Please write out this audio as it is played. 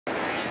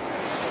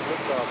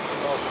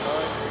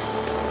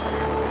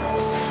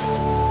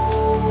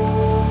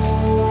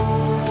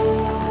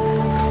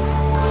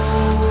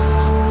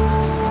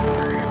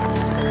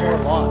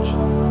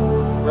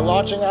We're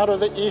launching out of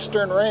the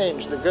eastern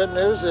range. The good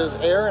news is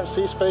air and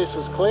sea space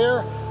is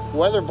clear.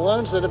 Weather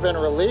balloons that have been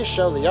released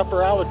show the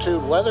upper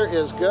altitude weather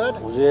is good.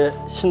 우주의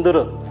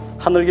신들은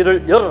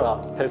하늘길을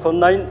열어라. 펠콘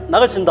 9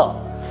 나가신다.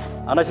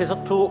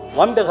 아나시스 2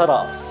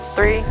 완벽하라.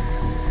 3,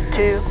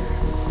 2,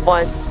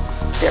 1,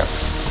 0.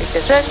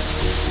 Ignition.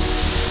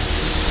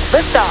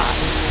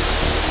 Liftoff.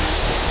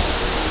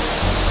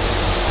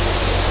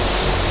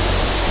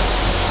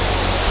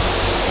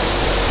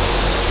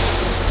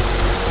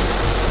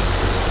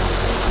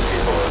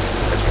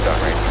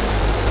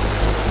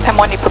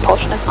 M1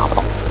 propulsion is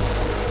nominal.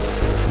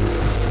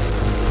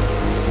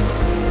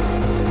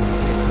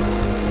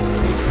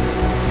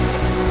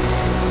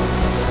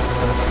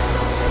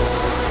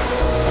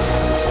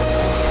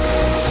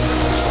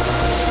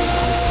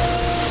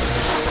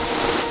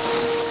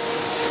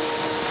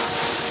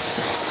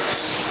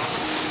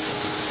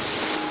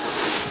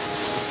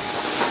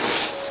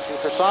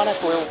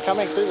 Supersonic, we're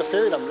coming through the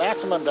period of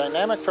maximum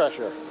dynamic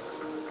pressure.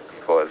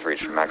 Vehicle has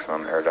reached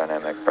maximum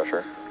aerodynamic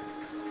pressure.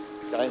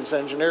 Guidance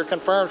engineer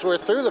confirms we're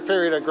through the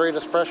period of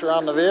greatest pressure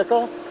on the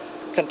vehicle.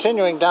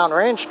 Continuing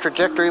downrange,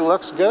 trajectory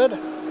looks good.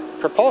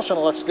 Propulsion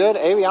looks good.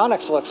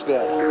 Avionics looks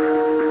good.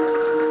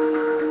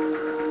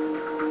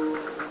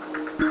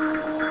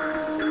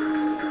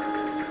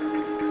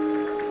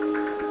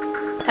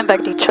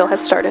 MVAC chill has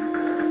started.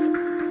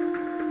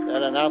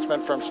 That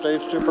announcement from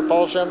stage 2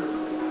 propulsion.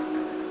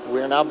 We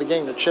are now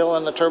beginning to chill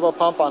in the turbo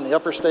pump on the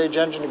upper stage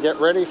engine to get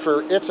ready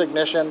for its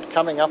ignition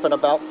coming up in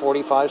about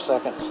 45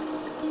 seconds.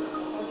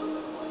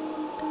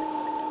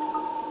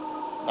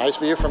 Nice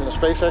view from the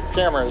SpaceX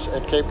cameras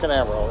at Cape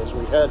Canaveral as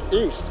we head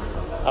east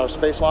out of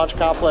Space Launch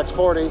Complex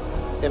 40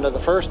 into the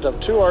first of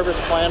 2 orbits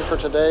planned for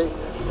today.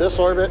 This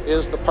orbit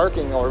is the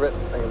parking orbit,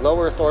 a low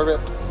Earth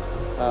orbit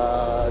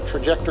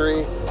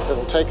trajectory that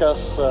will take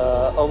us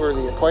over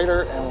the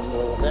equator and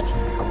will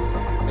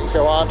eventually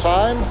go on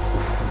time.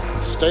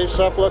 Stage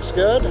stuff looks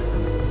good.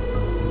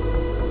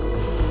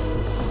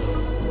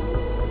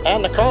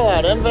 And the call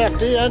out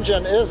MVAC-D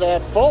engine is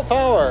at full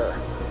power.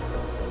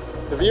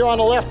 The view on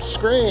the left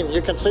screen,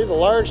 you can see the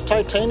large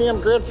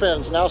titanium grid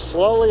fins now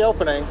slowly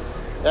opening.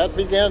 That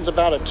begins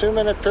about a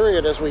 2-minute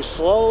period as we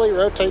slowly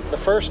rotate the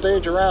first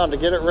stage around to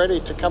get it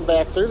ready to come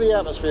back through the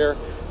atmosphere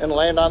and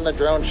land on the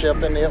drone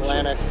ship in the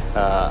Atlantic.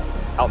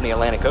 Out in the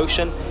Atlantic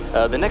Ocean.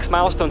 The next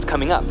milestones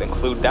coming up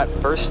include that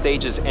first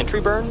stage's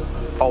entry burn,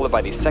 followed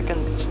by the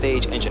second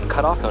stage engine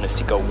cutoff known as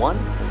SECO 1,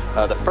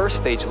 the first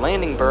stage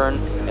landing burn,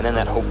 and then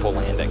that hopeful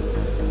landing.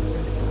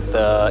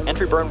 The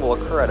entry burn will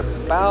occur at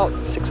about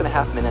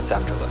 6.5 minutes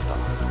after liftoff.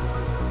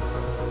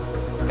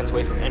 Seconds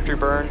away from entry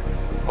burn,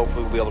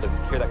 hopefully we'll be able to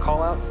hear that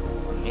call out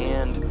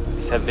and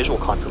have visual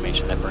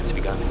confirmation that burn's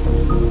begun.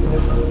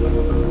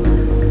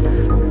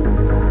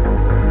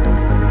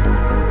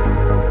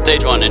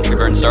 Stage 1 entry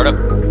burn startup.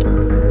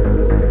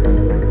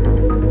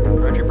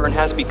 Entry burn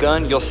has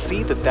begun. You'll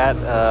see that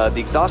the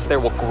exhaust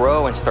there will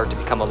grow and start to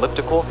become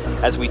elliptical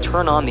as we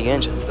turn on the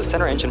engines. The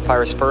center engine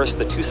fires first,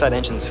 the 2 side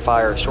engines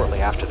fire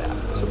shortly after that.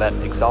 So that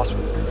exhaust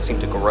will seem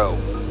to grow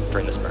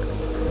during this burn.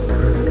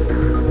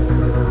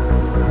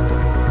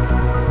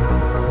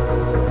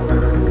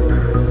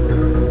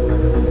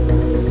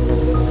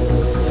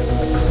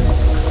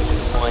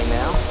 Deploying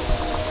now.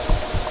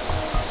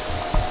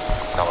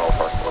 Nominal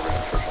park orbit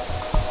insertion.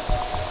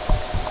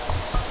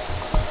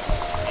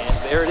 And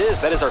there it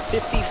is. That is our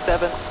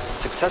 57th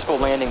successful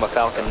landing with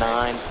Falcon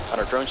 9 on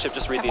our drone ship.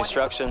 Just read the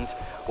instructions.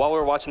 While we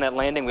were watching that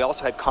landing, we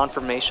also had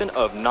confirmation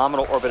of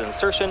nominal orbit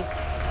insertion.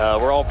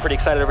 We're all pretty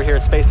excited over here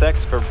at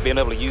SpaceX for being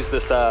able to use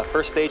this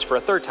first stage for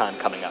a 3rd time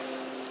coming up.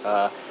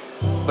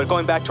 But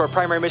going back to our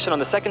primary mission on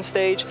the second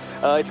stage,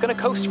 it's going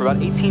to coast for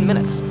about 18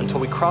 minutes until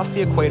we cross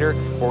the equator,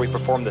 where we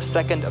perform the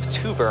second of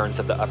 2 burns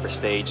of the upper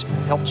stage to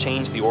help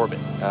change the orbit.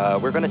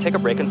 We're going to take a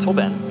break until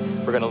then.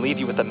 We're going to leave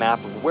you with a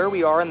map of where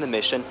we are in the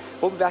mission.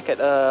 We'll be back at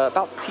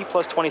about T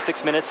plus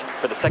 26 minutes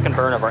for the second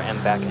burn of our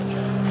MVAC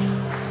engine.